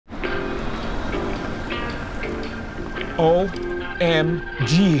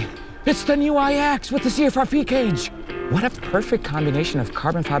OMG! It's the new iX with the CFRP cage! What a perfect combination of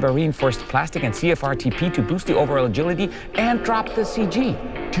carbon fiber reinforced plastic and CFRTP to boost the overall agility and drop the CG.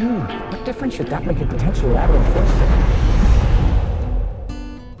 Dude, what difference should that make in potential lateral force?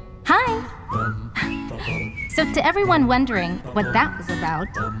 Hi! So to everyone wondering what that was about,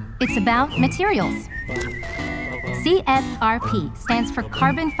 it's about materials. CFRP stands for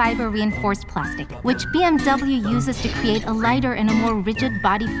carbon fiber reinforced plastic, which BMW uses to create a lighter and a more rigid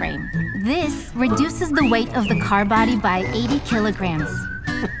body frame. This reduces the weight of the car body by 80 kilograms,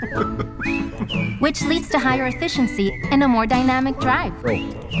 which leads to higher efficiency and a more dynamic drive. Bro,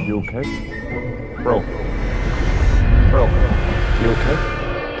 you okay? Bro, you okay?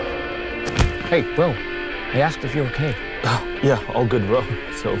 Hey, bro, I asked if you're okay. Oh, yeah, all good, bro.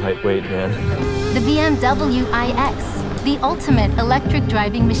 So lightweight, man. The BMW iX, the ultimate electric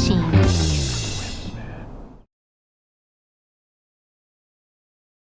driving machine.